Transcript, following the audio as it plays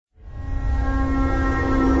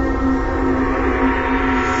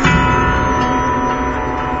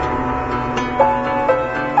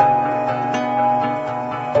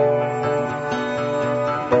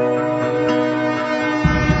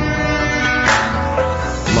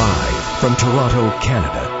From Toronto,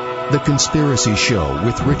 Canada, The Conspiracy Show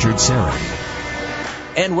with Richard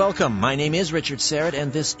Syrett. And welcome. My name is Richard Syrett,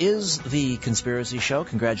 and this is The Conspiracy Show.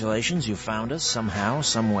 Congratulations, you found us somehow,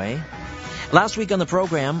 some way. Last week on the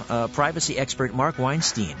program, privacy expert Mark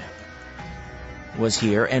Weinstein was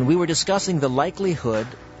here, and we were discussing the likelihood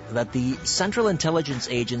that the Central Intelligence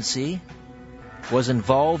Agency was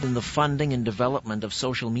involved in the funding and development of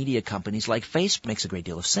social media companies like Facebook. Makes a great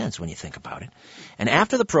deal of sense when you think about it. And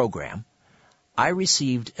after the program, I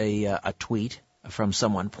received a tweet from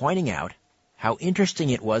someone pointing out how interesting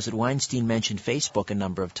it was that Weinstein mentioned Facebook a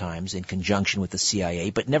number of times in conjunction with the CIA,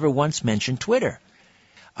 but never once mentioned Twitter.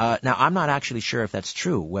 Now, I'm not actually sure if that's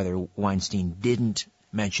true, whether Weinstein didn't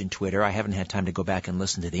mention Twitter. I haven't had time to go back and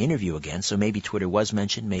listen to the interview again, so maybe Twitter was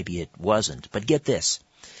mentioned, maybe it wasn't. But get this.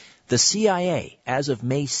 The CIA, as of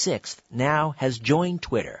May 6th, now has joined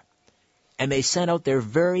Twitter, and they sent out their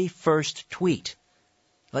very first tweet.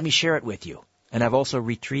 Let me share it with you. And I've also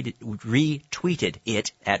retweeted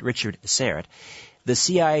it at Richard Syrett. The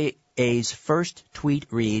CIA's first tweet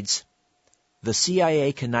reads, "The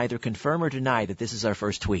CIA can neither confirm or deny that this is our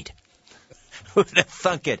first tweet." Who'd have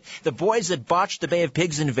thunk it? The boys that botched the Bay of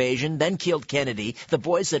Pigs invasion, then killed Kennedy, the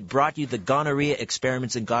boys that brought you the gonorrhea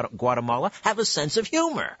experiments in Guatemala, have a sense of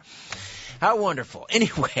humor. How wonderful.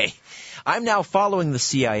 Anyway, I'm now following the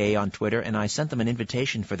CIA on Twitter, and I sent them an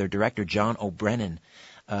invitation for their director, John O'Brennan,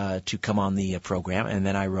 to come on the program, and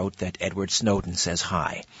then I wrote that Edward Snowden says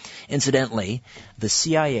hi. Incidentally, the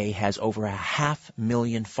CIA has over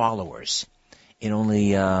 500,000 followers in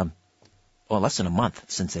only less than a month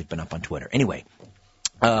since they've been up on Twitter. Anyway,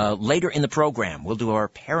 later in the program, we'll do our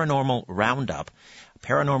paranormal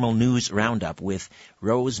news roundup with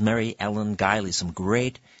Rosemary Ellen Guiley. Some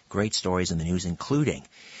great stories in the news, including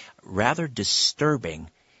rather disturbing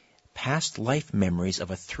past life memories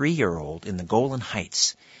of a 3-year-old in the Golan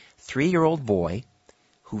Heights. 3-year-old boy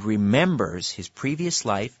who remembers his previous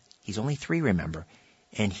life. He's only 3, remember,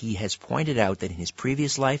 and he has pointed out that in his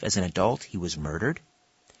previous life as an adult, he was murdered.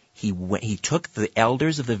 He took the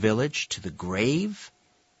elders of the village to the grave.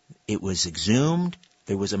 It was exhumed.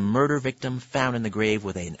 There was a murder victim found in the grave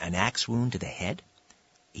with an axe wound to the head.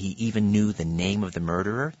 He even knew the name of the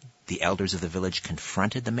murderer. The elders of the village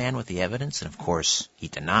confronted the man with the evidence, and of course, he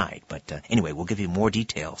denied. But anyway, we'll give you more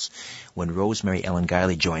details when Rosemary Ellen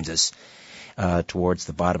Guiley joins us towards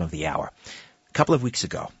the bottom of the hour. A couple of weeks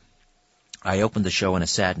ago, I opened the show on a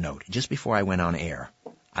sad note. Just before I went on air,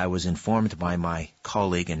 I was informed by my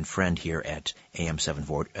colleague and friend here at AM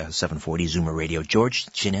 740 Zoomer Radio, George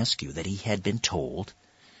Jonescu, that he had been told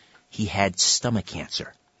he had stomach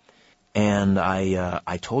cancer. And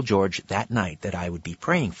I told George that night that I would be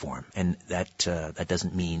praying for him. And that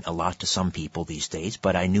doesn't mean a lot to some people these days,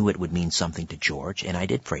 but I knew it would mean something to George, and I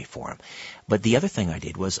did pray for him. But the other thing I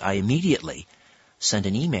did was I immediately sent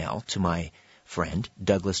an email to my friend,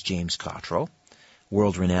 Douglas James Cottrell,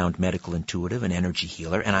 world-renowned medical intuitive and energy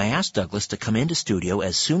healer, and I asked Douglas to come into studio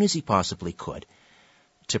as soon as he possibly could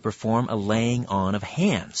to perform a laying on of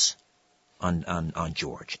hands on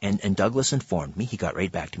George. And Douglas informed me, he got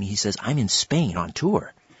right back to me, he says, "I'm in Spain on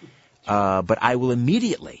tour, but I will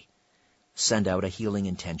immediately send out a healing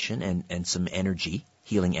intention and some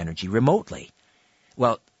healing energy remotely."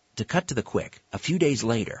 Well, to cut to the quick, a few days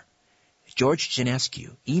later, George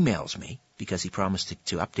Jonescu emails me, because he promised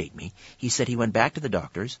to update me. He said he went back to the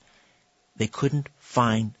doctors. They couldn't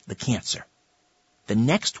find the cancer. The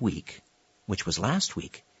next week, which was last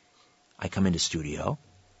week, I come into studio,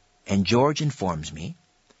 and George informs me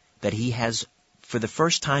that he has, for the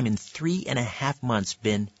first time in 3.5 months,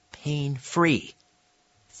 been pain-free.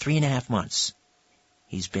 3.5 months.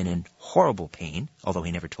 He's been in horrible pain, although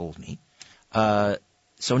he never told me.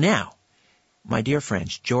 So now, my dear friend,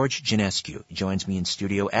 George Jonescu joins me in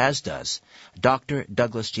studio, as does Dr.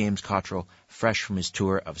 Douglas James Cottrell, fresh from his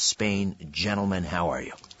tour of Spain. Gentlemen, how are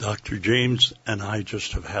you? Dr. James and I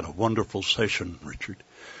just have had a wonderful session, Richard.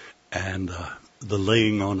 And the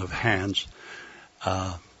laying on of hands,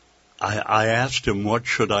 I asked him, what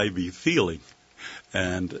should I be feeling?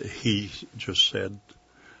 And he just said,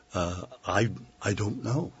 I don't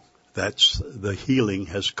know. The healing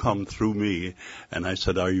has come through me. And I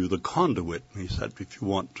said, are you the conduit? And he said, if you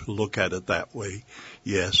want to look at it that way,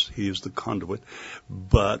 yes, he is the conduit.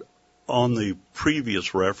 But on the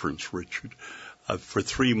previous reference, Richard, for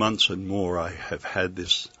 3 months and more, I have had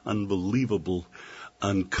this unbelievable,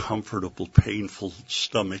 uncomfortable, painful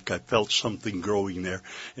stomach. I felt something growing there.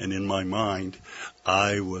 And in my mind,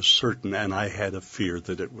 I was certain, and I had a fear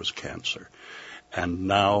that it was cancer. And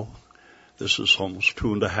now, this is almost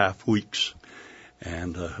 2.5 weeks,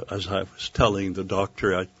 and as I was telling the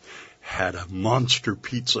doctor, I had a monster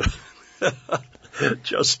pizza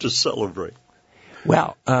just to celebrate.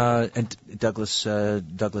 Well, and Douglas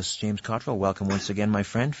James Cottrell, welcome once again, my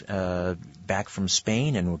friend, back from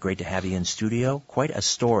Spain, and we're great to have you in studio. Quite a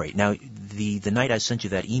story. Now, the night I sent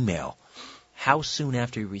you that email, how soon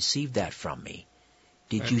after you received that from me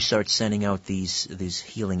did you start sending out these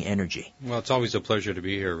healing energy? Well, it's always a pleasure to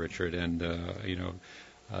be here, Richard. And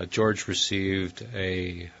George received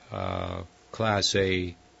a Class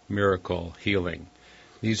A miracle healing.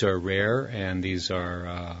 These are rare, and these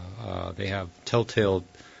are they have telltale,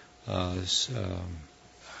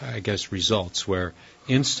 results where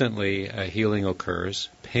instantly a healing occurs,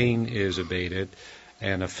 pain is abated,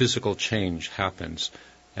 and a physical change happens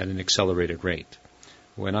at an accelerated rate.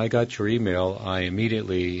 When I got your email, I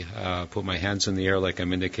immediately put my hands in the air like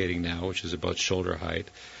I'm indicating now, which is about shoulder height.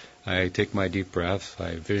 I take my deep breath,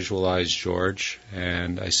 I visualize George,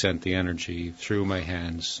 and I sent the energy through my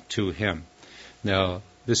hands to him. Now,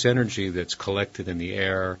 this energy that's collected in the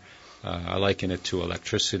air, I liken it to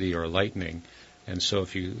electricity or lightning. And so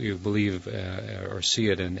if you believe or see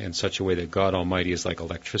it in such a way that God Almighty is like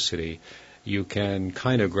electricity, you can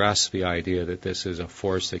kind of grasp the idea that this is a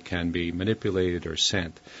force that can be manipulated or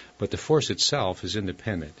sent. But the force itself is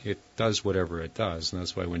independent. It does whatever it does. And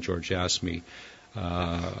that's why when George asked me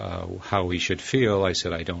how he should feel, I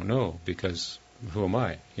said, I don't know, because who am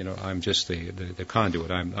I? I'm just the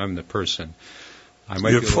conduit. I'm the person.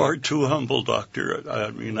 You're far too humble, Doctor.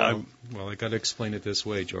 Well, I got to explain it this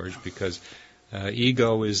way, George, because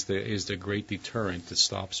ego is the great deterrent that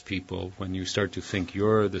stops people. When you start to think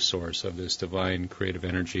you're the source of this divine creative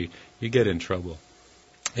energy, you get in trouble,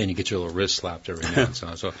 and you get your little wrist slapped every now and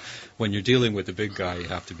then. So when you're dealing with the big guy, you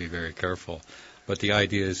have to be very careful. But the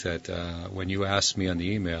idea is that when you asked me on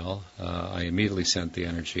the email, I immediately sent the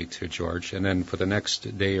energy to George, and then for the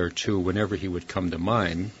next day or two, whenever he would come to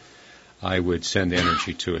mind, I would send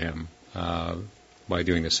energy to him by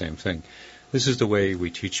doing the same thing. This is the way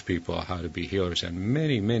we teach people how to be healers, and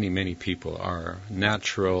many, many, many people are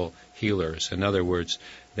natural healers. In other words,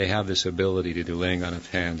 they have this ability to do laying on of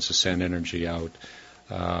hands, to send energy out,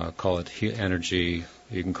 call it energy,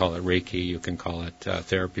 you can call it Reiki, you can call it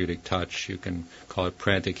therapeutic touch, you can call it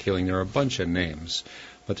pranic healing. There are a bunch of names.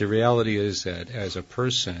 But the reality is that as a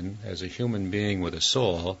person, as a human being with a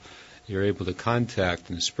soul, you're able to contact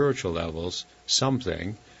in the spiritual levels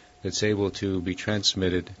something that's able to be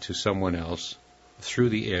transmitted to someone else through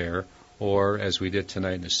the air, or as we did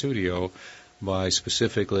tonight in the studio, by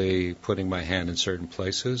specifically putting my hand in certain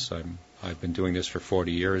places. I've been doing this for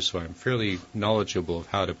 40 years, so I'm fairly knowledgeable of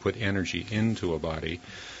how to put energy into a body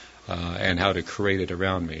and how to create it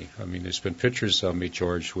around me. I mean, there's been pictures of me,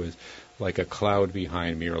 George, with like a cloud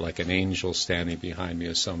behind me or like an angel standing behind me,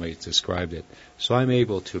 as somebody described it. So I'm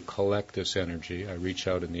able to collect this energy. I reach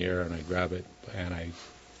out in the air and I grab it and I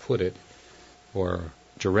put it, or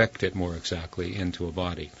direct it more exactly, into a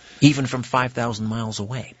body. Even from 5,000 miles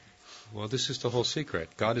away. Well, this is the whole secret.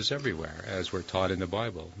 God is everywhere, as we're taught in the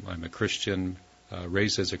Bible. I'm a Christian,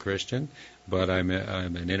 raised as a Christian, but I'm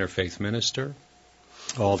an interfaith minister.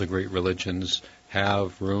 All the great religions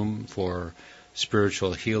have room for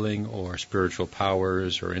spiritual healing or spiritual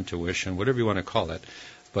powers or intuition, whatever you want to call it.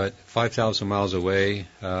 But 5,000 miles away,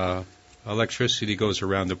 electricity goes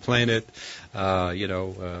around the planet.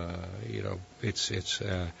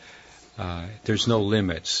 There's no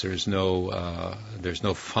limits. There's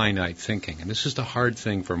no finite thinking, and this is the hard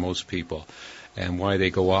thing for most people, and why they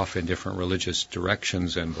go off in different religious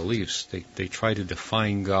directions and beliefs. They try to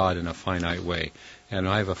define God in a finite way, and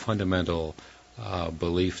I have a fundamental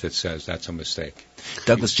belief that says that's a mistake.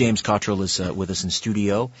 Douglas James Cottrell is with us in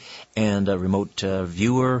studio, and a remote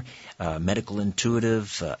viewer, medical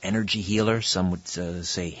intuitive, energy healer, some would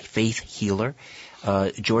say faith healer.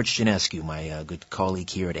 George Jonescu, my good colleague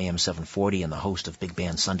here at AM 740 and the host of Big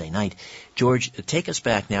Band Sunday Night. George, take us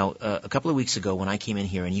back now. A couple of weeks ago when I came in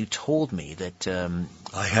here and you told me that...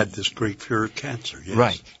 I had this great fear of cancer, yes.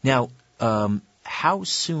 Right. Now, how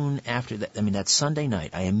soon after that, that Sunday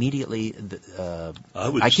night, I immediately...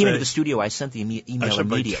 I came into the studio, I sent the email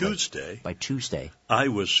immediately. By Tuesday. I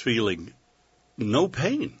was feeling no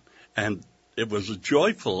pain, and it was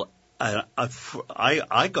joyful.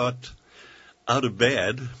 I got out of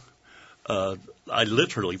bed. I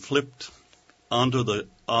literally flipped onto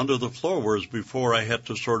the floor, whereas before I had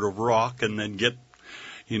to sort of rock and then get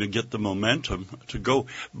the momentum to go.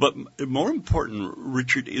 But more important,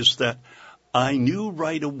 Richard, is that I knew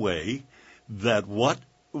right away that what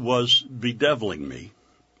was bedeviling me,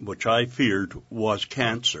 which I feared was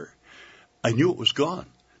cancer, I knew it was gone.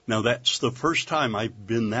 Now, that's the first time I've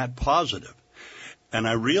been that positive. And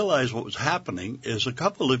I realized what was happening is a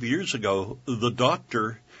couple of years ago, the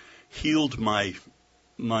doctor healed my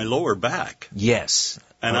lower back. Yes.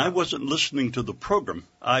 And I wasn't listening to the program.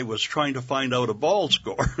 I was trying to find out a ball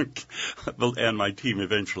score. And my team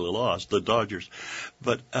eventually lost, the Dodgers.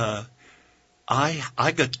 But I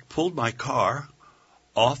pulled my car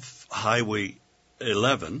off Highway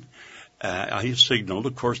 11. I signaled,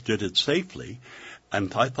 of course, did it safely.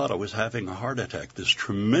 And I thought I was having a heart attack, this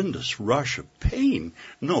tremendous rush of pain.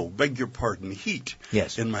 No, beg your pardon, heat.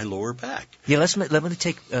 Yes. In my lower back. Yeah, let me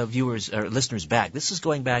take viewers or listeners back. This is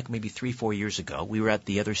going back maybe 3-4 years ago. We were at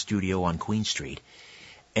the other studio on Queen Street,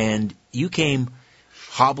 and you came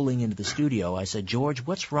hobbling into the studio. I said, George,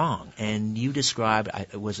 what's wrong? And you described,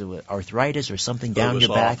 was it arthritis or something down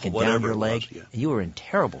your back and down your leg? Was, yeah. And you were in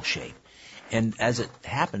terrible shape. And as it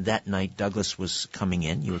happened that night, Douglas was coming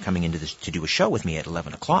in. You were coming in to do a show with me at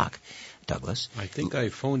 11 o'clock, Douglas. I think I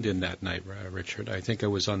phoned in that night, Richard. I think I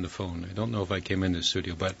was on the phone. I don't know if I came in the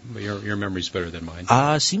studio, but your memory's better than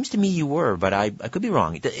mine. Seems to me you were, but I could be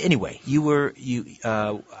wrong. Anyway,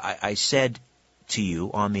 I said to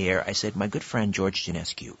you on the air, I said, my good friend George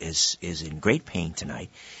Jonescu is in great pain tonight,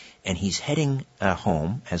 and he's heading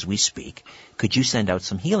home as we speak. Could you send out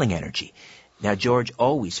some healing energy? Now, George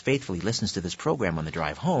always faithfully listens to this program on the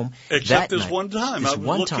drive home. Except this one time. I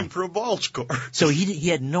was looking for a ball score. So he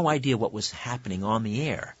had no idea what was happening on the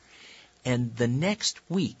air. And the next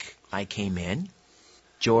week I came in,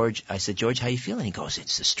 I said, George, how you feeling? He goes,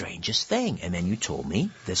 it's the strangest thing. And then you told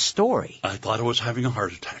me this story. I thought I was having a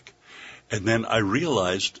heart attack. And then I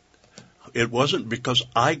realized it wasn't because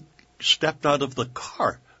I stepped out of the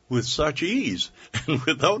car with such ease and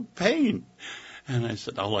without pain. And I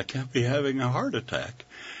said, I can't be having a heart attack.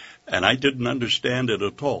 And I didn't understand it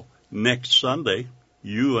at all. Next Sunday,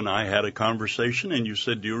 you and I had a conversation, and you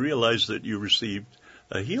said, do you realize that you received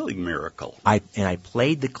a healing miracle? I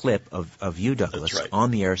played the clip of you, Douglas, right,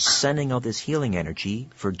 on the air, sending out this healing energy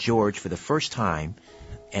for George for the first time,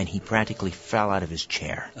 and he practically fell out of his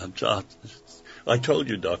chair. I told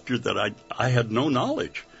you, Doctor, that I had no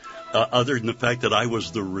knowledge, other than the fact that I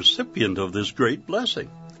was the recipient of this great blessing.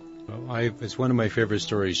 Well, it's one of my favorite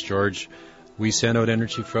stories, George. We sent out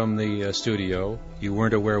energy from the studio. You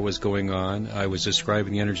weren't aware what was going on. I was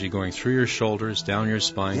describing the energy going through your shoulders, down your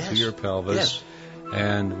spine, yes, to your pelvis. Yes.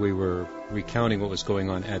 And we were recounting what was going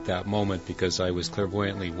on at that moment because I was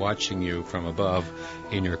clairvoyantly watching you from above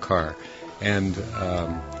in your car. And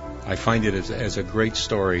I find it as a great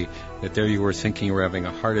story that there you were thinking you were having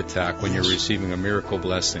a heart attack when you're receiving a miracle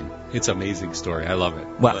blessing. It's an amazing story. I love it.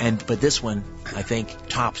 Well, but this one, I think,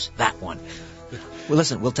 tops that one. Well,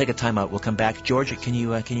 listen, we'll take a time out. We'll come back. George, can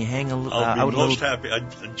you hang out a little? I'll be most happy.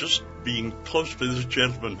 Just being close to this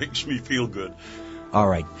gentleman makes me feel good. All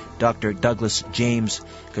right. Dr. Douglas James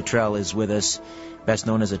Cottrell is with us, best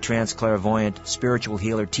known as a trance clairvoyant, spiritual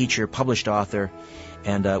healer, teacher, published author,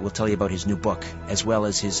 and we'll tell you about his new book, as well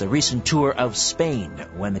as his recent tour of Spain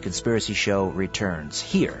when The Conspiracy Show returns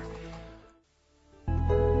here.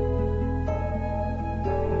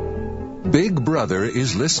 Big Brother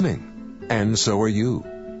is listening, and so are you,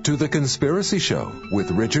 to The Conspiracy Show with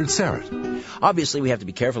Richard Serrett. Obviously, we have to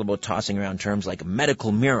be careful about tossing around terms like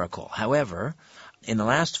medical miracle. However, in the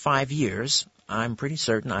last 5 years, I'm pretty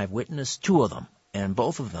certain I've witnessed 2 of them, and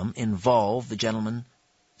both of them involve the gentleman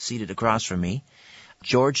seated across from me,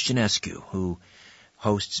 George Jonescu, who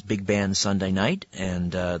hosts Big Band Sunday Night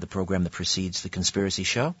and the program that precedes The Conspiracy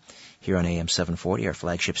Show here on AM 740, our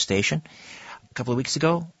flagship station. A couple of weeks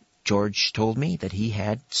ago, George told me that he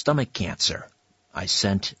had stomach cancer. I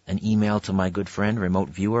sent an email to my good friend, remote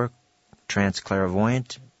viewer, trance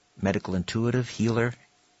clairvoyant, medical intuitive, healer,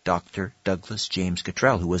 Dr. Douglas James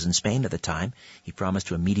Cottrell, who was in Spain at the time. He promised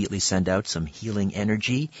to immediately send out some healing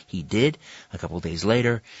energy. He did. A couple of days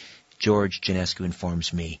later, George Jonescu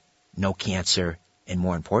informs me, no cancer, and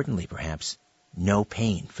more importantly, perhaps, no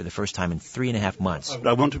pain for the first time in 3.5 months.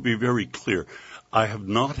 I want to be very clear. I have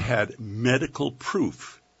not had medical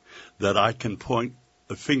proof that I can point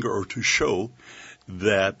a finger or to show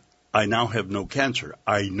that I now have no cancer.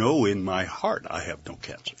 I know in my heart I have no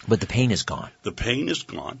cancer. But the pain is gone. The pain is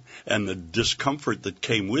gone, and the discomfort that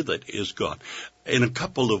came with it is gone. In a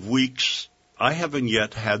couple of weeks, I haven't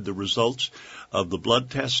yet had the results of the blood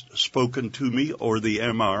test spoken to me or the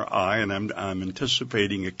MRI, and I'm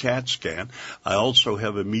anticipating a CAT scan. I also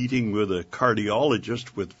have a meeting with a cardiologist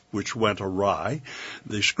which went awry.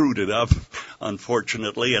 They screwed it up,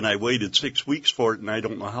 unfortunately, and I waited 6 weeks for it, and I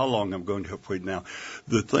don't know how long I'm going to wait now.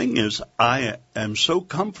 The thing is, I am so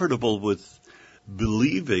comfortable with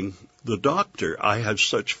believing the doctor. I have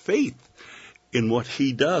such faith in what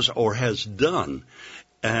he does or has done,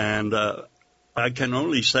 and I can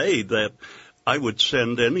only say that I would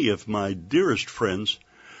send any of my dearest friends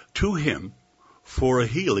to him for a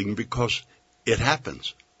healing because it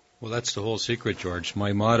happens. Well, that's the whole secret, George.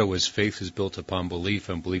 My motto is faith is built upon belief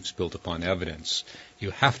and belief is built upon evidence.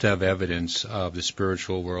 You have to have evidence of the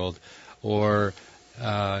spiritual world, or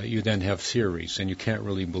you then have theories, and you can't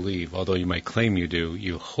really believe. Although you might claim you do,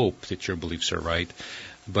 you hope that your beliefs are right.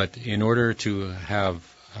 But in order to have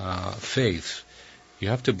faith, you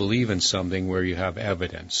have to believe in something where you have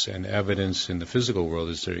evidence. And evidence in the physical world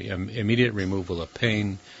is the immediate removal of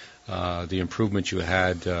pain, the improvement you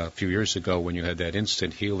had a few years ago when you had that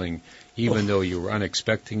instant healing, even though you were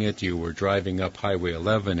unexpecting it. You were driving up Highway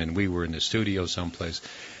 11, and we were in the studio someplace.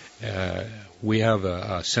 We have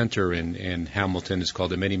a center in Hamilton. It's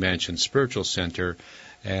called the Many Mansion Spiritual Center,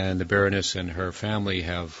 and the Baroness and her family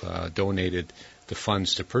have donated the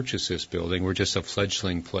funds to purchase this building. We're just a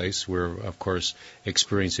fledgling place. We're, of course,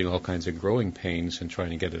 experiencing all kinds of growing pains and trying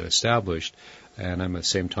to get it established. And I'm at the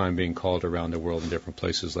same time being called around the world in different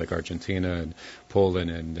places like Argentina and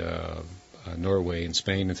Poland and Norway and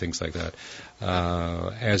Spain and things like that.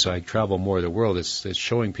 As I travel more of the world, it's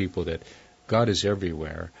showing people that God is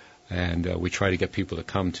everywhere. And we try to get people to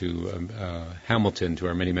come to Hamilton to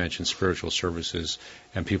our Many Mansion Spiritual Services,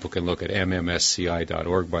 and people can look at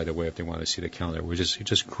mmsci.org, by the way, if they want to see the calendar. We're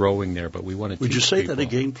just growing there, but we want to teach people. Would you say that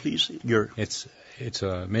again, please? It's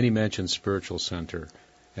a Many Mansion Spiritual Center,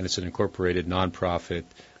 and it's an incorporated nonprofit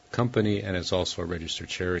company, and it's also a registered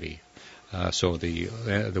charity. So the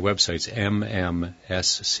website's mmsci.org.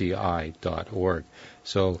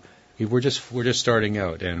 So we're just starting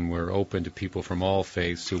out, and we're open to people from all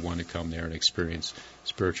faiths who want to come there and experience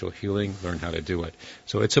spiritual healing, learn how to do it.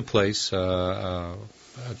 So it's a place for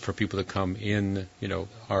people to come in,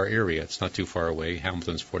 our area. It's not too far away.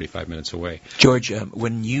 Hamilton's 45 minutes away. George,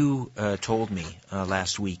 when you told me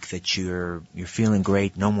last week that you're feeling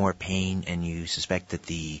great, no more pain, and you suspect that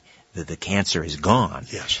the cancer is gone,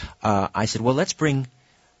 yes, I said, well, let's bring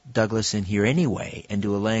Douglas in here anyway and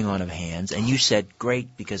do a laying on of hands. And you said,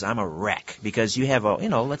 great, because I'm a wreck. Because you have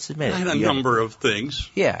let's admit it. I had a number of things.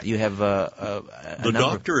 Yeah, you have the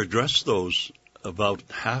doctor addressed those about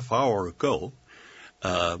half hour ago.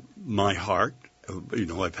 My heart,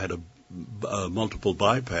 I've had a multiple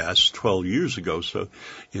bypass 12 years ago, so,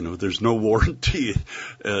 there's no warranty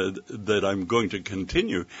that I'm going to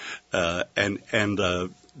continue.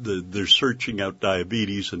 They're searching out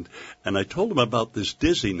diabetes, and I told him about this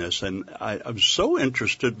dizziness, and I'm so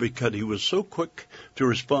interested because he was so quick to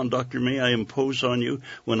respond. Doctor, may I impose on you?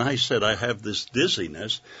 When I said I have this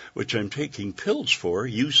dizziness, which I'm taking pills for,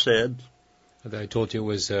 you said? I told you it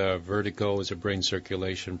was vertigo, it was a brain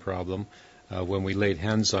circulation problem. When we laid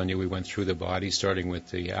hands on you, we went through the body, starting with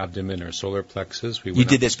the abdomen or solar plexus. You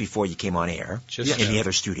did this before you came on air, in the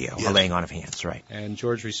other studio, a laying on of hands, right? And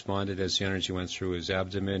George responded as the energy went through his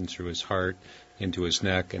abdomen, through his heart, into his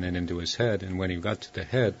neck, and then into his head. And when he got to the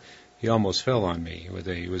head, he almost fell on me.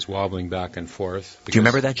 He was wobbling back and forth. Do you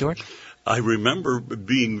remember that, George? I remember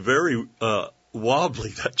being very wobbly,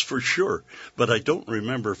 that's for sure. But I don't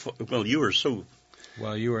remember. Well, you were so.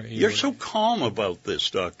 Well, you're so calm about this,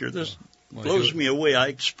 Doctor. This blows me away. I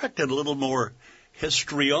expected a little more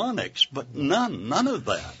histrionics, but none of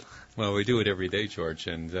that. Well, we do it every day, George,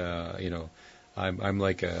 and I'm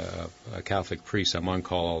like a Catholic priest. I'm on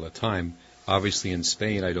call all the time. Obviously, in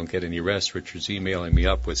Spain, I don't get any rest. Richard's emailing me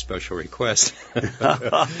up with special requests.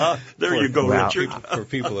 There you go, Richard. For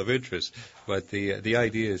people of interest. But the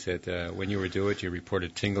idea is that when you were doing it, you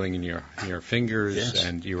reported tingling in your fingers, yes,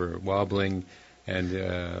 and you were wobbling. And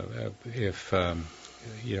if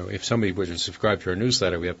somebody were to subscribe to our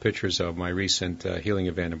newsletter, we have pictures of my recent healing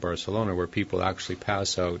event in Barcelona where people actually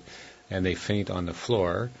pass out and they faint on the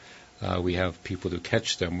floor. We have people who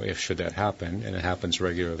catch them should that happen, and it happens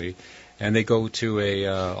regularly. And they go to a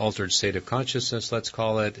altered state of consciousness, let's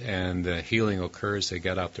call it, and the healing occurs. They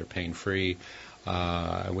get out, they're pain-free.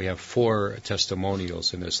 We have 4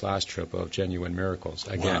 testimonials in this last trip of genuine miracles.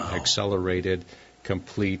 Again, accelerated,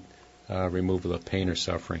 complete removal of pain or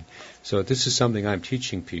suffering. So this is something I'm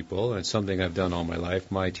teaching people, and something I've done all my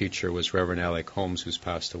life. My teacher was Reverend Alec Holmes, who's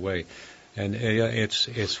passed away. And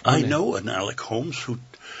it's. I know an Alec Holmes who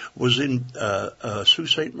was in Sault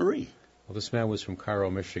Ste. Marie. Well, this man was from Cairo,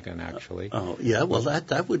 Michigan, actually. Well,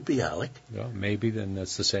 that would be Alec. Well, maybe then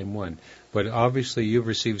that's the same one. But obviously you've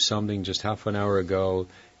received something just half an hour ago.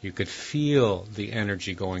 You could feel the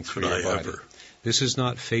energy going through your body. This is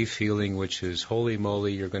not faith healing, which is, holy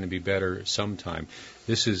moly, you're going to be better sometime.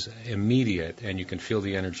 This is immediate, and you can feel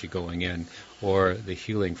the energy going in, or the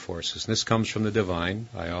healing forces. And this comes from the divine.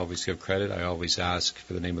 I always give credit. I always ask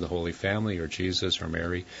for the name of the Holy Family, or Jesus, or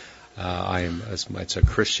Mary. It's a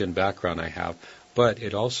Christian background I have. but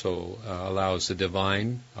it also allows the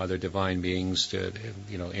divine, other divine beings, to,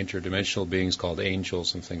 interdimensional beings called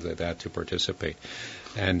angels and things like that, to participate.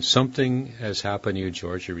 And something has happened to you,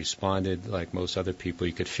 George. You responded like most other people.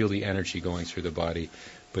 You could feel the energy going through the body,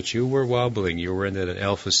 but you were wobbling. You were in that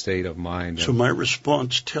alpha state of mind. So my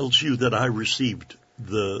response tells you that I received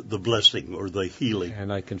the blessing or the healing.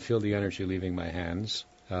 And I can feel the energy leaving my hands.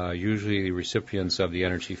 Usually the recipients of the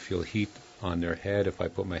energy feel heat on their head. If I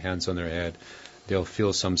put my hands on their head, they'll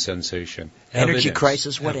feel some sensation. Energy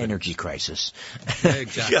crisis? What energy crisis?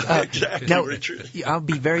 Exactly. Exactly, now, Richard. I'll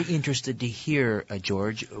be very interested to hear,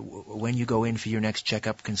 George, when you go in for your next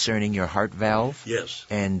checkup concerning your heart valve. Yes.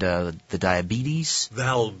 And the diabetes.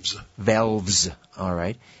 Valves. All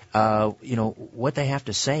right. What they have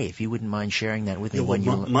to say, if you wouldn't mind sharing that with me.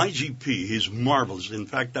 My GP, he's marvelous. In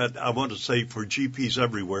fact, I want to say for GPs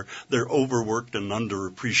everywhere, they're overworked and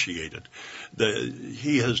underappreciated.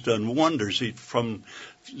 He has done wonders from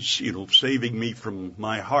saving me from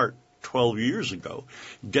my heart 12 years ago,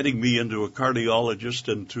 getting me into a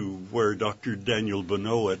cardiologist and to where Dr. Daniel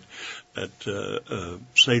Bonneau at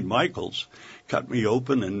St. Michael's cut me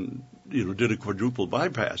open and did a quadruple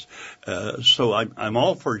bypass. So I'm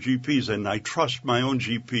all for GPs, and I trust my own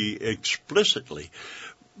GP explicitly.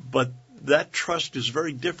 But that trust is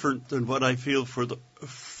very different than what I feel for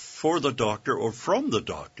the doctor or from the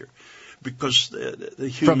doctor, because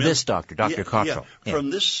from this doctor, Dr. Cottrell. Yeah.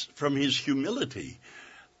 From his humility,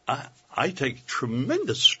 I take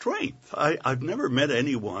tremendous strength. I've never met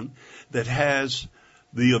anyone that has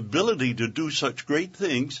the ability to do such great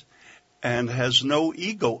things and has no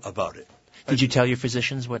ego about it. Did you tell your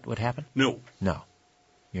physicians what happened? No. No.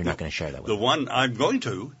 You're not going to share that with them. The one I'm going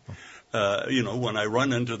to, when I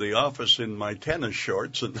run into the office in my tennis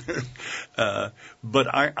shorts. But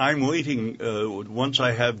I'm waiting, once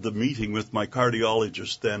I have the meeting with my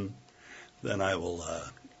cardiologist, then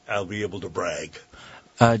I'll be able to brag.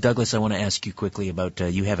 Douglas, I want to ask you quickly about,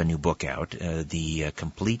 you have a new book out, the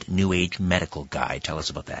Complete New Age Medical Guide. Tell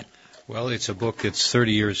us about that. Well, it's a book that's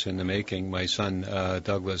 30 years in the making. My son,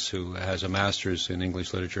 Douglas, who has a master's in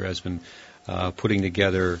English literature, has been putting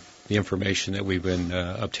together the information that we've been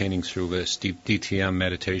obtaining through this DTM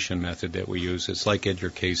meditation method that we use. It's like Edgar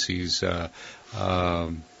Casey's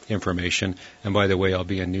information. And by the way, I'll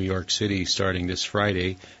be in New York City starting this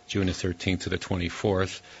Friday, June the 13th to the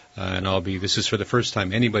 24th. And this is for the first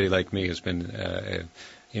time anybody like me has been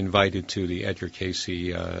invited to the Edgar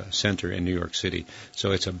Casey Center in New York City.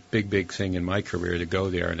 So it's a big, big thing in my career to go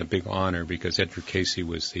there, and a big honor, because Edgar Casey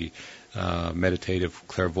was the meditative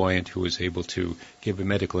clairvoyant who was able to give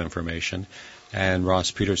medical information. And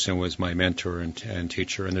Ross Peterson was my mentor and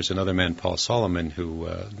teacher. And there's another man, Paul Solomon, who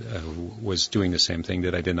was doing the same thing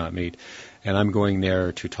that I did not meet. And I'm going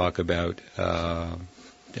there to talk about a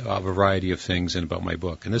variety of things and about my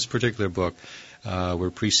book. And this particular book, we're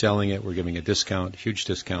pre-selling it. We're giving a discount, huge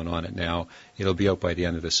discount on it now. It'll be out by the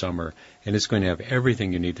end of the summer. And it's going to have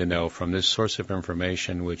everything you need to know from this source of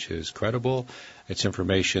information, which is credible. It's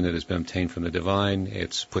information that has been obtained from the divine.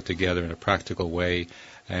 It's put together in a practical way.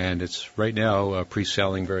 And it's right now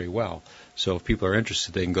pre-selling very well. So if people are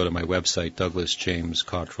interested, they can go to my website,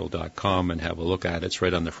 douglasjamescottrell.com, and have a look at it. It's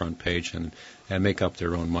right on the front page, and make up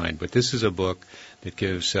their own mind. But this is a book that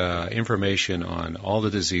gives information on all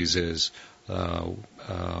the diseases,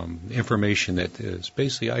 information that is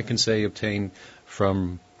basically, I can say, obtained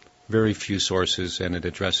from very few sources, and it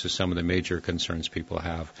addresses some of the major concerns people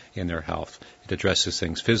have in their health. It addresses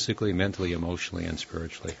things physically, mentally, emotionally, and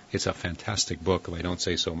spiritually. It's a fantastic book, if I don't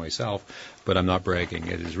say so myself, but I'm not bragging.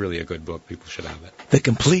 It is really a good book. People should have it. The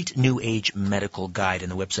Complete New Age Medical Guide,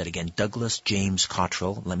 and the website again, Douglas James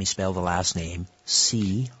Cottrell. Let me spell the last name,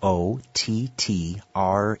 Cottrell.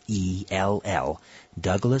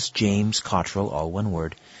 Douglas James Cottrell, all one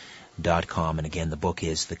word, .com. And again, the book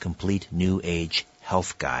is The Complete New Age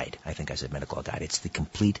Health Guide. I think I said medical guide. It's The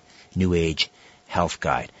Complete New Age Health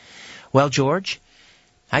Guide. Well, George,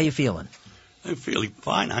 how you feeling? I'm feeling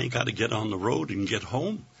fine. I got to get on the road and get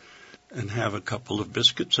home and have a couple of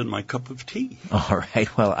biscuits and my cup of tea. All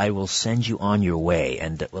right. Well, I will send you on your way.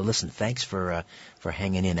 And well, listen, thanks for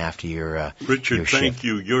hanging in after your Richard, your thank shift.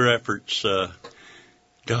 you. Your efforts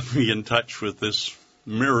got me in touch with this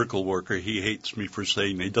miracle worker. He hates me for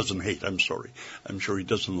saying that. He doesn't hate. I'm sorry. I'm sure he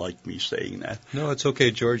doesn't like me saying that. No, it's okay,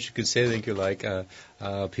 George. You can say anything you like.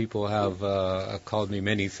 People have called me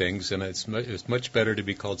many things, and it's much better to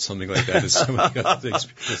be called something like that than some of the other things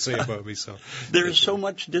people say about me. So there is so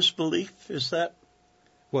much disbelief. Is that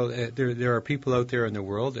Well, there are people out there in the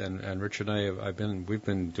world, and Richard and I we've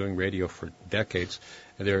been doing radio for decades.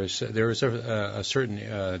 There is a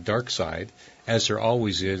certain dark side, as there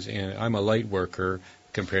always is, and I'm a light worker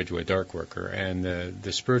compared to a dark worker, and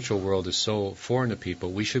the spiritual world is so foreign to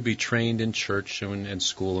people. We should be trained in church and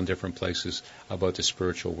school and different places about the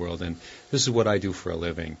spiritual world, and this is what I do for a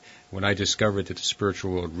living. When I discovered that the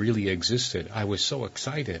spiritual world really existed, I was so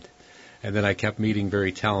excited. And then I kept meeting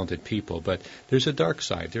very talented people. But there's a dark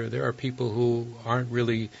side. There are people who aren't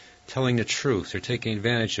really telling the truth. They're taking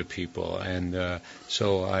advantage of people. And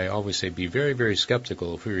so I always say be very, very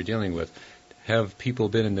skeptical of who you're dealing with. Have people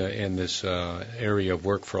been in this area of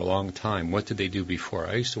work for a long time? What did they do before?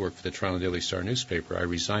 I used to work for the Toronto Daily Star newspaper. I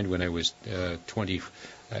resigned when I was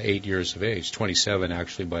 28 years of age. 27,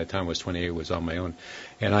 actually. By the time I was 28, I was on my own.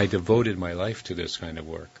 And I devoted my life to this kind of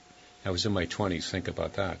work. I was in my 20s, think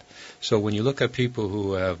about that. So when you look at people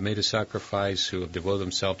who have made a sacrifice, who have devoted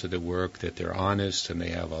themselves to the work, that they're honest and they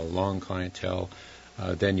have a long clientele,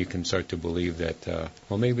 then you can start to believe that,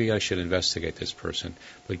 well, maybe I should investigate this person.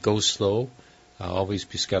 But go slow, always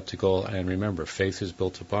be skeptical, and remember, faith is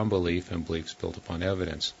built upon belief and belief is built upon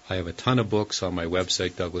evidence. I have a ton of books on my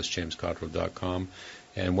website, douglasjamescottrell.com.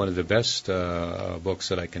 And one of the best books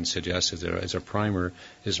that I can suggest as a primer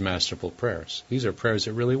is Masterful Prayers. These are prayers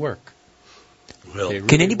that really work. Well,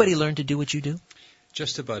 can anybody learn to do what you do?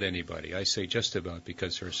 Just about anybody. I say just about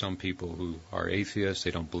because there are some people who are atheists.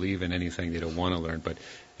 They don't believe in anything. They don't want to learn. But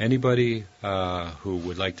anybody who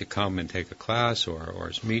would like to come and take a class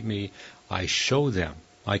or meet me, I show them.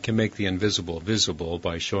 I can make the invisible visible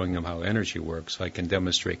by showing them how energy works. I can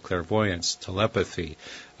demonstrate clairvoyance, telepathy,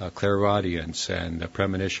 clairaudience, and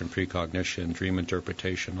premonition, precognition, dream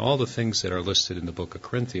interpretation, all the things that are listed in the book of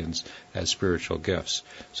Corinthians as spiritual gifts.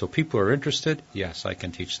 So people are interested, yes, I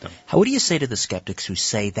can teach them. What do you say to the skeptics who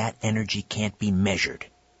say that energy can't be measured,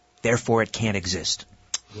 therefore it can't exist?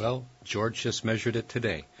 Well, George just measured it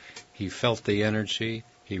today. He felt the energy,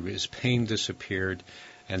 his pain disappeared,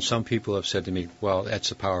 and some people have said to me, well, that's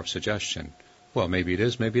the power of suggestion. Well, maybe it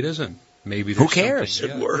is, maybe it isn't. Maybe who cares?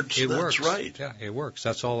 It works. It That's works. right. Yeah, it works.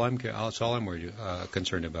 That's all I'm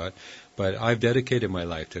concerned about. But I've dedicated my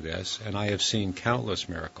life to this, and I have seen countless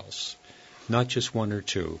miracles, not just one or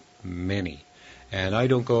two, many. And I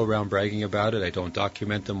don't go around bragging about it. I don't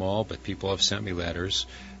document them all, but people have sent me letters,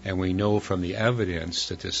 and we know from the evidence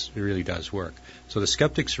that this really does work. So the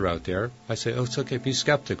skeptics are out there. I say, oh, it's okay, be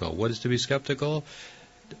skeptical. What is to be skeptical?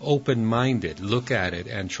 Open-minded, look at it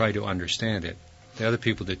and try to understand it. The other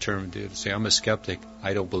people determined to say, I'm a skeptic,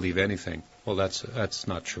 I don't believe anything. Well, that's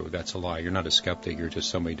not true. That's a lie. You're not a skeptic. You're just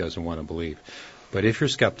somebody who doesn't want to believe. But if you're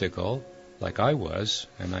skeptical, like I was,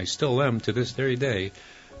 and I still am to this very day,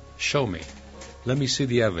 show me. Let me see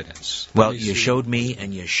the evidence. Well, you showed me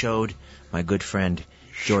and you showed my good friend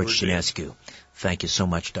George Jonescu. Thank you so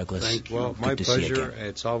much, Douglas. Thank you. Well, my pleasure.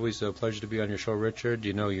 It's always a pleasure to be on your show, Richard.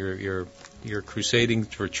 You know, you're crusading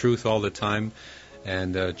for truth all the time,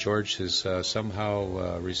 and George has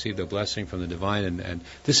somehow received a blessing from the divine, and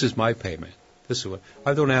this is my payment. This is what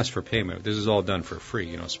I don't ask for payment. This is all done for free.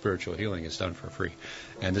 You know, spiritual healing is done for free,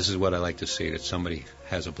 and this is what I like to see, that somebody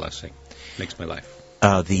has a blessing. Makes my life.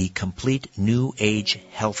 The Complete New Age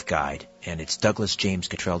Health Guide, and it's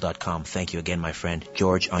douglasjamescottrell.com. Thank you again, my friend.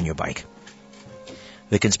 George, on your bike.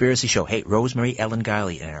 The Conspiracy Show. Hey, Rosemary Ellen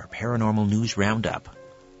Guiley and our Paranormal News Roundup,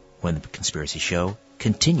 when the Conspiracy Show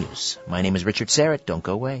continues. My name is Richard Serrett. Don't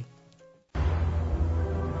go away.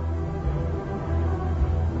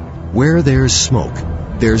 Where there's smoke,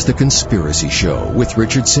 there's the Conspiracy Show with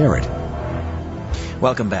Richard Serrett.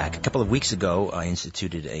 Welcome back. A couple of weeks ago, I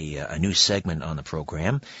instituted a new segment on the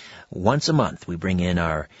program. Once a month, we bring in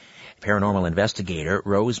our paranormal investigator,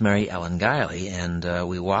 Rosemary Ellen Guiley, and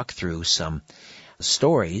we walk through some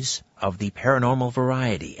stories of the paranormal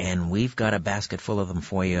variety, and we've got a basket full of them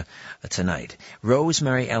for you tonight.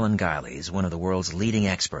 Rosemary Ellen Guiley is one of the world's leading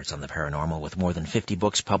experts on the paranormal, with more than 50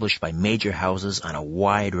 books published by major houses on a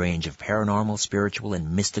wide range of paranormal, spiritual,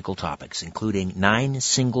 and mystical topics, including 9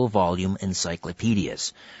 single-volume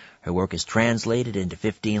encyclopedias. Her work is translated into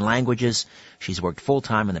 15 languages. She's worked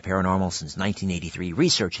full-time in the paranormal since 1983,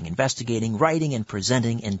 researching, investigating, writing, and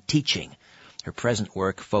presenting and teaching. Her present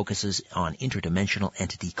work focuses on interdimensional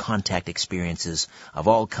entity contact experiences of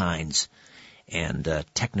all kinds and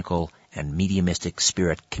technical and mediumistic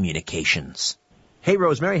spirit communications. Hey,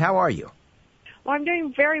 Rosemary, how are you? Well, I'm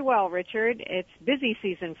doing very well, Richard. It's busy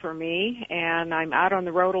season for me, and I'm out on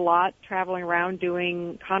the road a lot, traveling around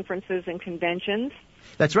doing conferences and conventions.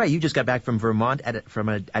 That's right. You just got back from Vermont from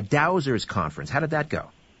a Dowsers conference. How did that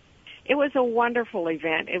go? It was a wonderful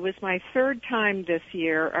event. It was my third time this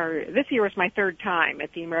year, or this year was my third time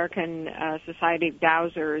at the American Society of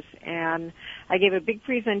Dowsers, and I gave a big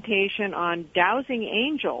presentation on dowsing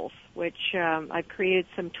angels, which I've created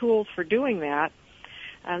some tools for doing that.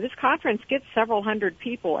 This conference gets several hundred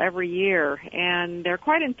people every year, and they're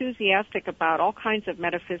quite enthusiastic about all kinds of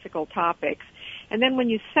metaphysical topics. And then when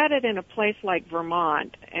you set it in a place like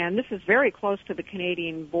Vermont, and this is very close to the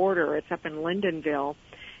Canadian border, it's up in Lyndonville,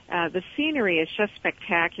 the scenery is just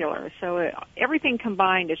spectacular. So everything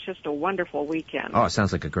combined is just a wonderful weekend. Oh, it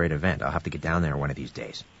sounds like a great event. I'll have to get down there one of these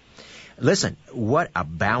days. Listen, what a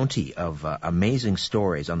bounty of amazing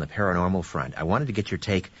stories on the paranormal front. I wanted to get your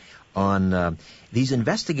take on these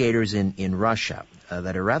investigators in Russia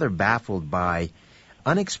that are rather baffled by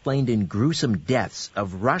unexplained and gruesome deaths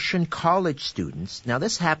of Russian college students. Now,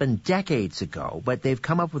 this happened decades ago, but they've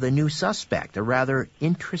come up with a new suspect, a rather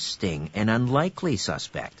interesting and unlikely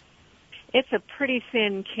suspect. It's a pretty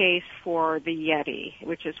thin case for the Yeti,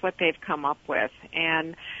 which is what they've come up with.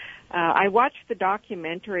 And I watched the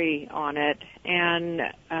documentary on it and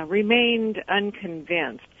remained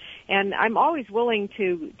unconvinced. And I'm always willing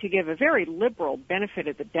to give a very liberal benefit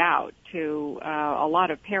of the doubt to a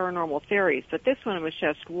lot of paranormal theories, but this one was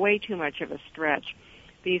just way too much of a stretch.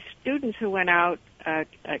 These students who went out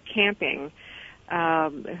camping,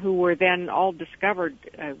 who were then all discovered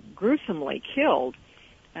gruesomely killed,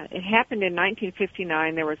 it happened in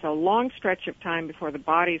 1959. There was a long stretch of time before the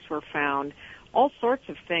bodies were found. All sorts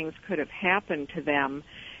of things could have happened to them.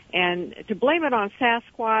 And to blame it on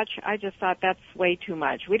Sasquatch, I just thought that's way too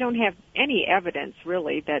much. We don't have any evidence,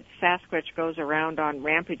 really, that Sasquatch goes around on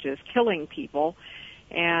rampages killing people.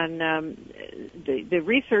 And the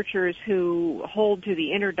researchers who hold to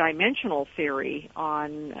the interdimensional theory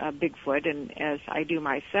on Bigfoot, and as I do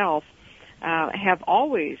myself, have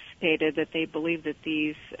always stated that they believe that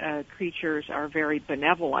these creatures are very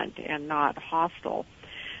benevolent and not hostile.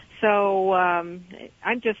 So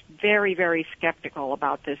I'm just very, very skeptical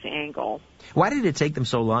about this angle. Why did it take them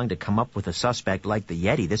so long to come up with a suspect like the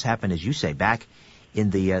Yeti? This happened, as you say, back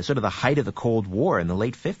in the sort of the height of the Cold War in the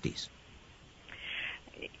late 50s.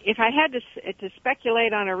 If I had to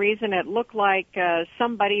speculate on a reason, it looked like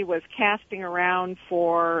somebody was casting around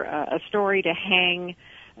for a story to hang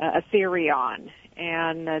a theory on.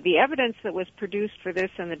 And the evidence that was produced for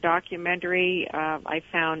this in the documentary I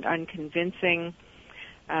found unconvincing.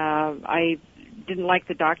 I didn't like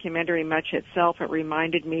the documentary much itself. It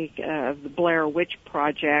reminded me of the Blair Witch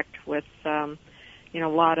Project with, a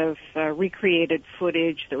lot of recreated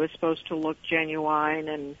footage that was supposed to look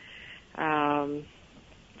genuine and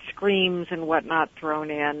screams and whatnot thrown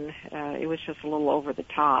in. It was just a little over the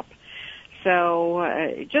top. So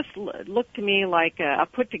it just looked to me like a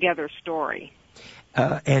put-together story.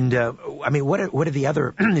 What are the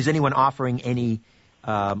other? Is anyone offering any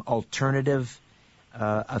alternative?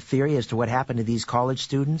 A theory as to what happened to these college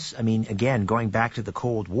students? I mean, again, going back to the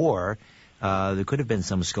Cold War, there could have been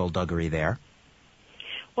some skullduggery there.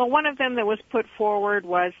 Well, one of them that was put forward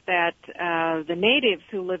was that the natives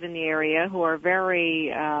who live in the area, who are very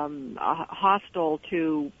hostile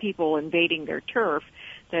to people invading their turf,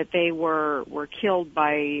 that they were killed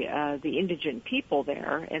by the indigent people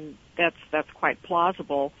there, and that's quite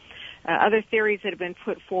plausible. Other theories that have been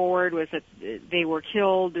put forward was that they were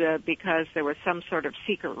killed because there was some sort of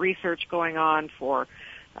secret research going on for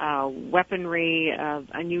weaponry,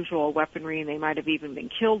 unusual weaponry, and they might have even been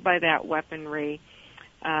killed by that weaponry.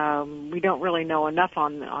 We don't really know enough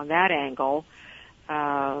on that angle.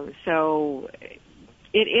 So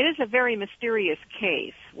it is a very mysterious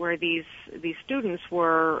case where these students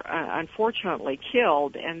were unfortunately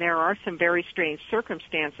killed, and there are some very strange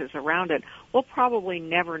circumstances around it. We'll probably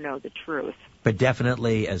never know the truth. But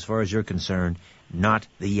definitely, as far as you're concerned, not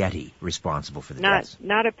the Yeti responsible for the deaths.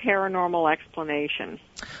 Not a paranormal explanation.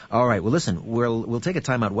 All right. Well, listen, we'll take a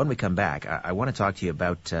time out. When we come back, I want to talk to you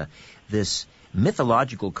about this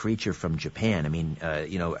mythological creature from Japan. I mean,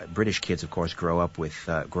 British kids, of course, grow up with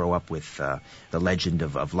the legend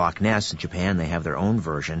of Loch Ness. In Japan, they have their own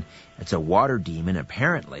version. It's a water demon.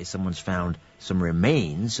 Apparently, someone's found some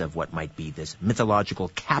remains of what might be this mythological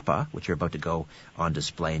kappa, which are about to go on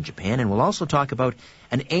display in Japan. And we'll also talk about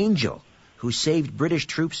an angel who saved British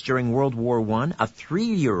troops during World War I, a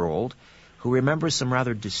 3-year-old who remembers some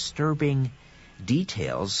rather disturbing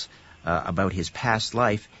details about his past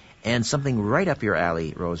life, and something right up your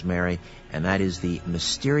alley, Rosemary, and that is the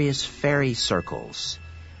mysterious fairy circles.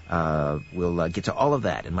 We'll get to all of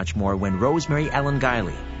that and much more when Rosemary Ellen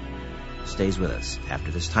Guiley stays with us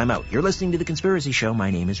after this time out. You're listening to The Conspiracy Show.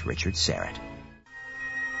 My name is Richard Serrett.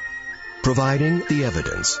 providing the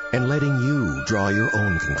evidence and letting you draw your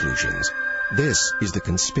own conclusions. This is The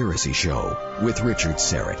Conspiracy Show with Richard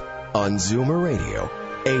Serrett on Zoomer Radio,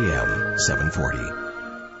 AM 740.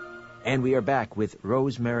 And we are back with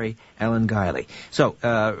Rosemary Ellen Guiley. So,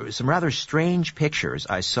 some rather strange pictures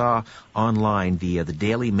I saw online via the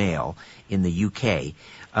Daily Mail in the UK.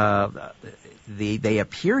 They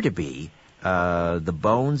appear to be the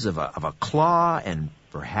bones of a claw and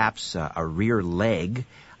perhaps a rear leg.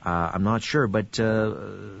 I'm not sure, but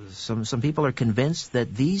some people are convinced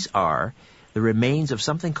that these are the remains of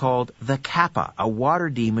something called the kappa, a water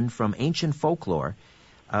demon from ancient folklore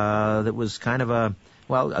that was kind of a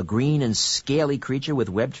green and scaly creature with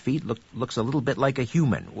webbed feet. Looks a little bit like a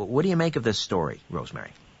human. What do you make of this story,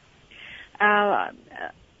 Rosemary? A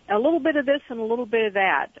little bit of this and a little bit of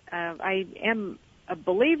that. I am a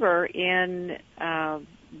believer in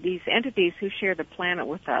these entities who share the planet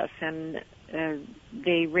with us, and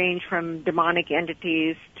they range from demonic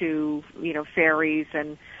entities to, fairies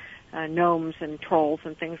and gnomes and trolls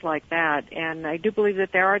and things like that. And I do believe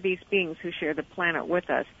that there are these beings who share the planet with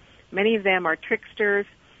us. Many of them are tricksters.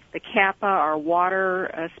 The kappa are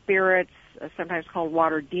water spirits, sometimes called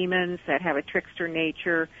water demons, that have a trickster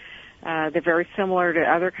nature. They're very similar to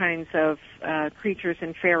other kinds of creatures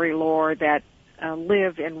in fairy lore that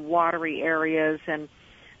live in watery areas and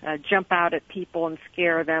jump out at people and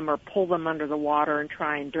scare them or pull them under the water and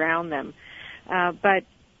try and drown them. But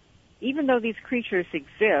even though these creatures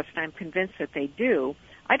exist, I'm convinced that they do,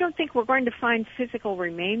 I don't think we're going to find physical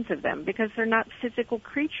remains of them because they're not physical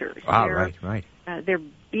creatures. Right. They're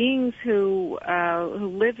beings who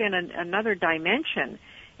live in another dimension,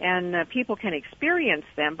 and people can experience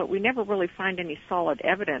them, but we never really find any solid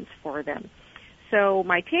evidence for them. So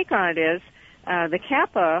my take on it is the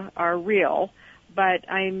kappa are real, but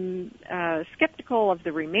I'm skeptical of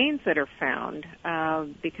the remains that are found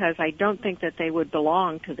because I don't think that they would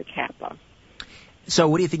belong to the kappa. So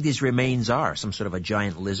what do you think these remains are? Some sort of a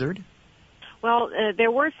giant lizard? Well,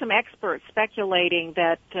 there were some experts speculating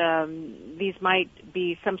that these might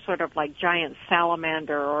be some sort of like giant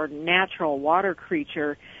salamander or natural water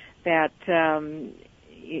creature that,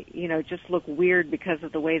 just look weird because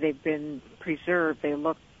of the way they've been preserved. They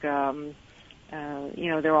look,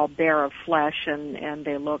 they're all bare of flesh and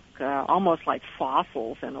they look almost like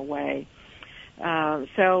fossils in a way.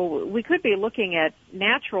 So we could be looking at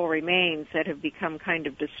natural remains that have become kind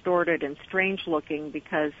of distorted and strange looking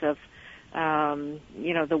because of,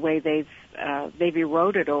 the way they've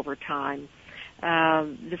eroded over time.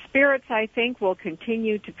 The spirits, I think, will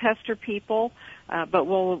continue to pester people, but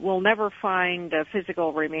we'll never find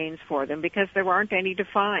physical remains for them because there aren't any to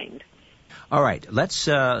find. All right,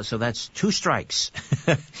 so that's 2 strikes.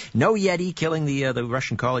 No Yeti killing the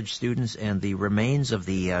Russian college students, and the remains of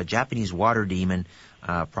the Japanese water demon,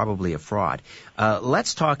 probably a fraud.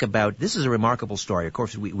 Let's talk about, this is a remarkable story. Of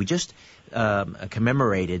course, we just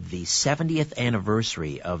commemorated the 70th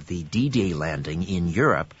anniversary of the D-Day landing in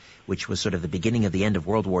Europe, which was sort of the beginning of the end of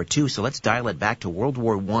World War II. So let's dial it back to World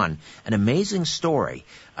War I. An amazing story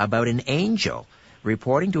about an angel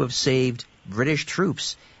reporting to have saved British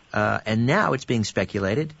troops. And now it's being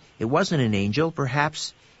speculated it wasn't an angel,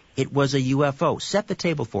 perhaps it was a UFO. Set the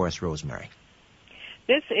table for us, Rosemary.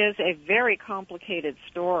 This is a very complicated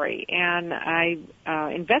story, and I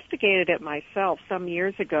investigated it myself some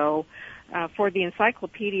years ago for the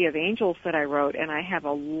Encyclopedia of Angels that I wrote, and I have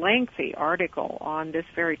a lengthy article on this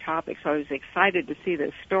very topic, so I was excited to see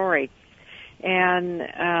this story. And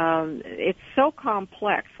it's so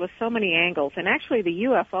complex with so many angles, and actually the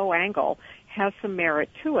UFO angle has some merit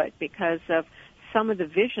to it because of some of the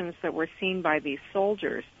visions that were seen by these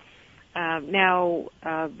soldiers.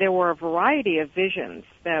 There were a variety of visions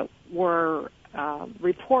that were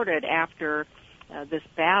reported after this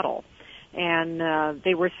battle, and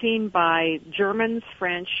they were seen by Germans,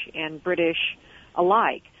 French, and British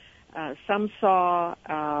alike. Some saw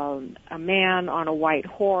a man on a white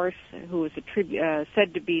horse who is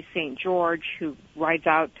said to be St. George, who rides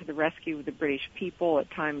out to the rescue of the British people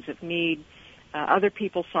at times of need. Other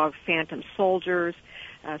people saw phantom soldiers.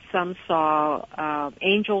 Some saw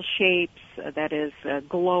angel shapes, that is,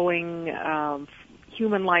 glowing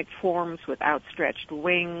human-like forms with outstretched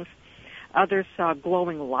wings. Others saw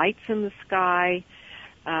glowing lights in the sky.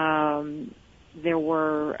 There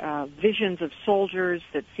were visions of soldiers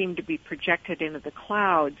that seemed to be projected into the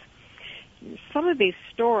clouds. Some of these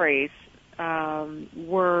stories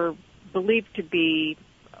were believed to be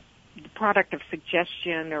the product of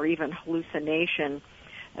suggestion or even hallucination.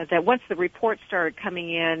 That once the reports started coming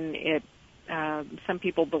in, some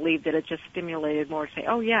people believed that it just stimulated more to say,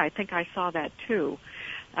 oh, yeah, I think I saw that too.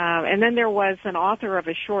 And then there was an author of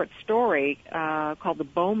a short story called The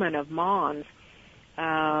Bowman of Mons.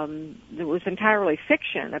 It was entirely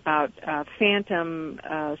fiction about phantom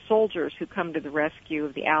soldiers who come to the rescue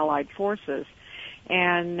of the Allied forces.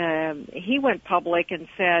 And he went public and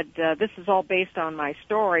said, this is all based on my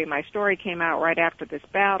story. My story came out right after this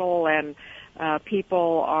battle, and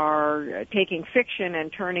people are taking fiction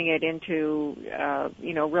and turning it into,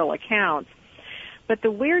 real accounts. But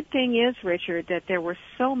the weird thing is, Richard, that there were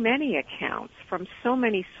so many accounts from so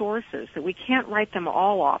many sources that we can't write them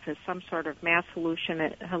all off as some sort of mass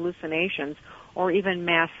hallucinations or even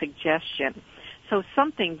mass suggestion. So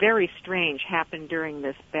something very strange happened during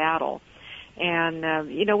this battle. And,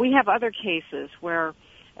 we have other cases where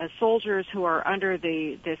soldiers who are under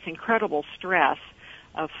this incredible stress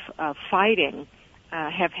of fighting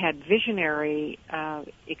have had visionary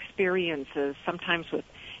experiences, sometimes with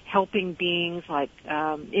helping beings like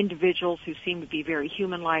individuals who seem to be very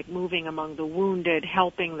human-like, moving among the wounded,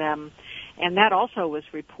 helping them. And that also was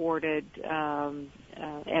reported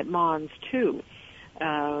at Mons, too,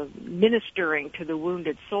 ministering to the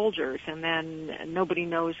wounded soldiers. And then nobody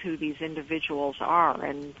knows who these individuals are.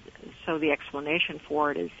 And so the explanation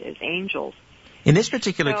for it is angels. In this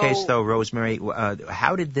particular case, though, Rosemary,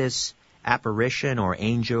 how did this apparition or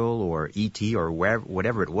angel or ET or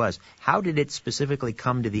whatever it was, how did it specifically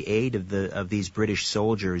come to the aid of these British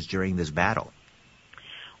soldiers during this battle?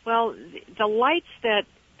 Well, the lights that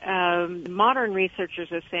modern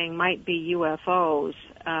researchers are saying might be UFOs,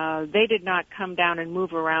 they did not come down and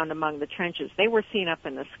move around among the trenches. They were seen up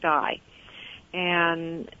in the sky.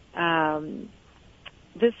 And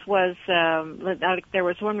this was, there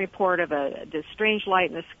was one report of this strange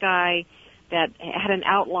light in the sky that had an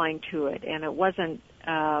outline to it, and it wasn't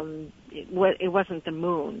the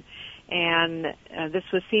moon. And this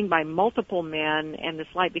was seen by multiple men, and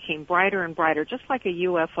this light became brighter and brighter, just like a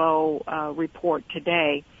UFO report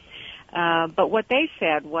today. But what they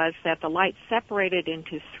said was that the light separated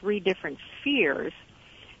into 3 different spheres.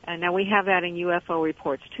 And now we have that in UFO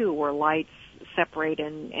reports too, where lights separate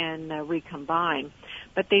and recombine.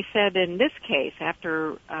 But they said in this case,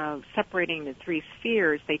 after separating the 3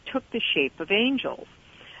 spheres, they took the shape of angels.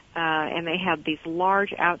 And they had these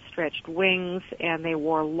large outstretched wings, and they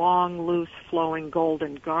wore long, loose, flowing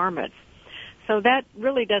golden garments. So that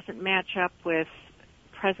really doesn't match up with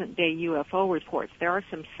present-day UFO reports. There are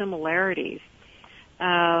some similarities.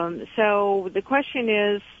 So the question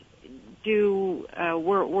is,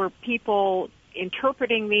 were people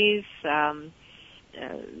interpreting these?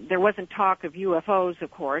 There wasn't talk of UFOs,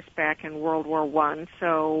 of course, back in World War I,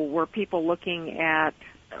 so were people looking at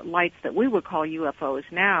lights that we would call UFOs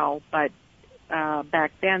now, but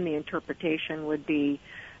back then the interpretation would be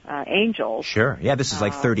angels. Sure. Yeah, this is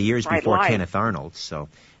like 30 years before light. Kenneth Arnold, so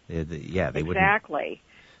they wouldn't. Exactly.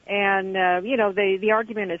 And, the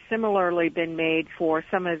argument has similarly been made for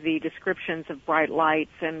some of the descriptions of bright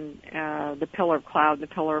lights and the pillar of cloud, the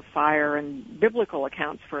pillar of fire, and biblical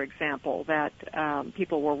accounts, for example, that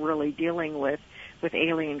people were really dealing with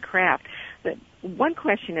alien craft. But one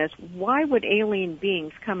question is, why would alien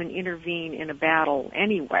beings come and intervene in a battle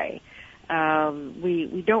anyway?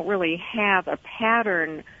 We don't really have a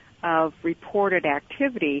pattern of reported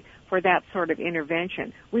activity for that sort of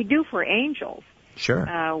intervention. We do for angels. Sure.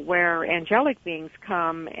 Where angelic beings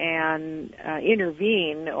come and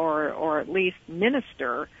intervene or at least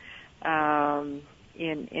minister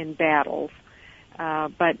in battles.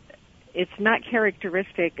 But it's not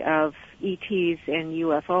characteristic of ETs and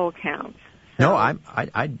UFO accounts. So, no,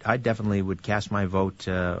 I definitely would cast my vote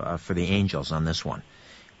for the angels on this one.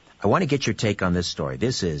 I want to get your take on this story.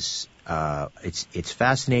 This is it's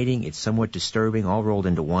fascinating. It's somewhat disturbing, all rolled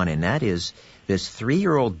into one, and that is this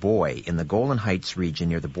 3-year-old boy in the Golan Heights region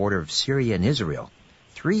near the border of Syria and Israel.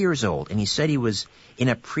 3 years old, and he said he was in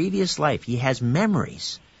a previous life. He has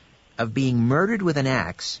memories of being murdered with an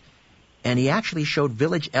axe, and he actually showed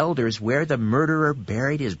village elders where the murderer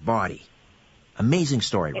buried his body. Amazing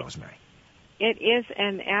story, Rosemary. It is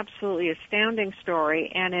an absolutely astounding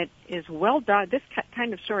story, and it is this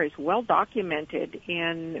kind of story is well documented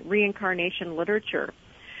in reincarnation literature,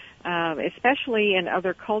 especially in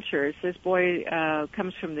other cultures. This boy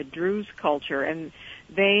comes from the Druze culture, and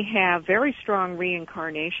they have very strong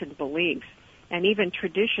reincarnation beliefs and even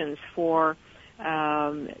traditions for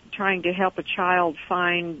trying to help a child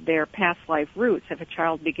find their past life roots. If a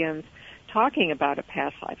child begins talking about a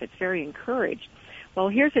past life, it's very encouraged. Well,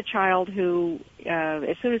 here's a child who,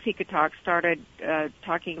 as soon as he could talk, started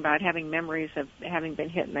talking about having memories of having been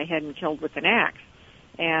hit in the head and killed with an axe.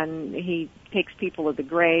 And he takes people to the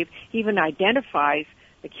grave. He even identifies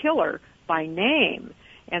the killer by name.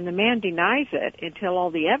 And the man denies it until all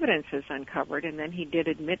the evidence is uncovered, and then he did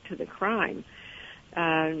admit to the crime.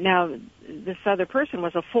 Now, this other person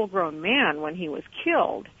was a full-grown man when he was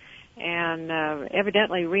killed, and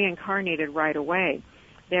evidently reincarnated right away.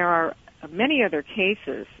 There are many other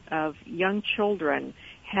cases of young children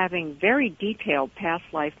having very detailed past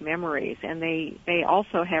life memories, and they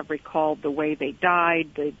also have recalled the way they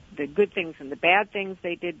died, the good things and the bad things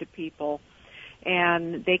they did to people,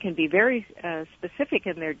 and they can be very specific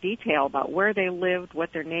in their detail about where they lived,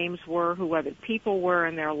 what their names were, who other people were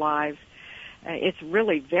in their lives. It's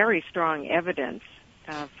really very strong evidence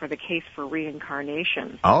for the case for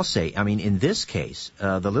reincarnation. I'll say, I mean, in this case,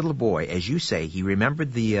 the little boy, as you say, he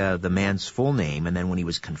remembered the man's full name, and then when he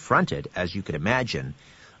was confronted, as you could imagine,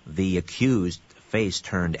 the accused face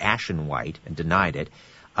turned ashen white and denied it.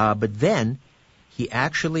 But then he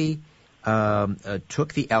actually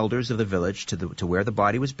took the elders of the village to where the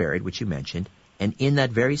body was buried, which you mentioned, and in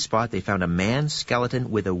that very spot they found a man's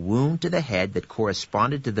skeleton with a wound to the head that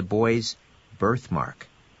corresponded to the boy's birthmark.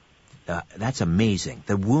 That's amazing.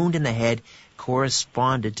 The wound in the head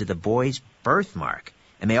corresponded to the boy's birthmark.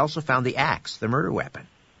 And they also found the axe, the murder weapon.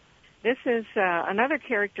 This is another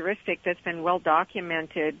characteristic that's been well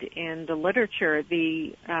documented in the literature,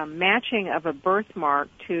 the matching of a birthmark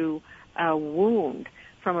to a wound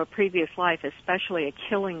from a previous life, especially a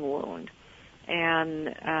killing wound.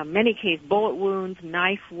 And many cases, bullet wounds,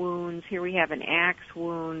 knife wounds. Here we have an axe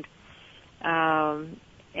wound.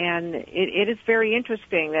 And it is very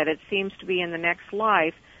interesting that it seems to be in the next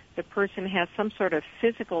life the person has some sort of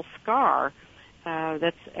physical scar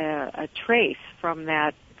that's a trace from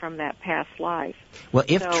that past life. Well,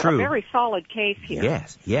 if so true, a very solid case here.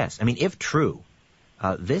 Yes. I mean, if true,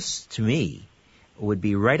 this to me would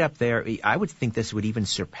be right up there. I would think this would even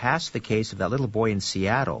surpass the case of that little boy in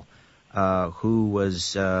Seattle who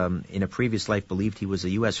was in a previous life believed he was a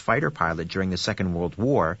U.S. fighter pilot during the Second World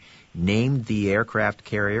War, named the aircraft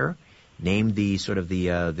carrier, named the sort of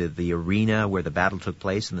the arena where the battle took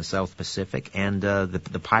place in the South Pacific, and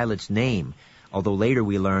the pilot's name. Although later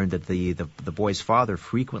we learned that the boy's father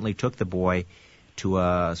frequently took the boy to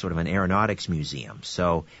a sort of an aeronautics museum,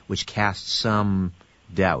 so which casts some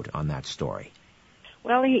doubt on that story.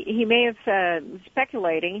 Well, he may have,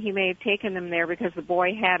 speculating, he may have taken them there because the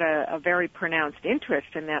boy had a very pronounced interest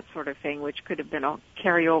in that sort of thing, which could have been a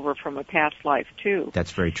carryover from a past life, too.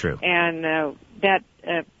 That's very true. And that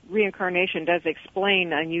reincarnation does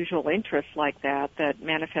explain unusual interests like that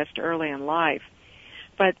manifest early in life.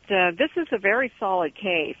 But this is a very solid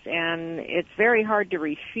case, and it's very hard to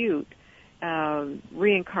refute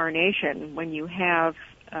reincarnation when you have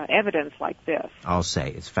evidence like this. I'll say.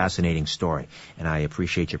 It's a fascinating story, and I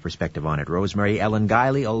appreciate your perspective on it. Rosemary Ellen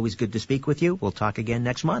Guiley, always good to speak with you. We'll talk again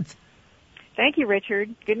next month. Thank you,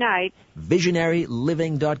 Richard. Good night.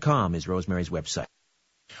 VisionaryLiving.com is Rosemary's website.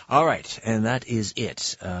 All right, and that is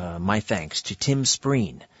it. My thanks to Tim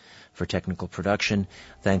Spreen for technical production.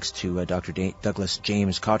 Thanks to Dr. Douglas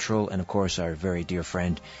James Cottrell, and, of course, our very dear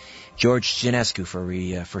friend George Jonescu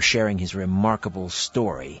for sharing his remarkable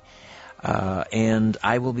story. And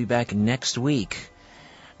I will be back next week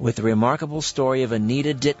with the remarkable story of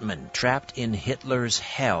Anita Dittman, trapped in Hitler's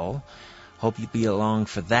hell. Hope you'll be along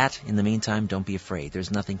for that. In the meantime, don't be afraid.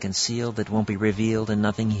 There's nothing concealed that won't be revealed, and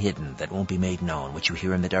nothing hidden that won't be made known. What you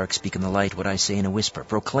hear in the dark, speak in the light. What I say in a whisper,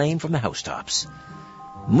 proclaim from the housetops.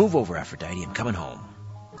 Move over, Aphrodite. I'm coming home.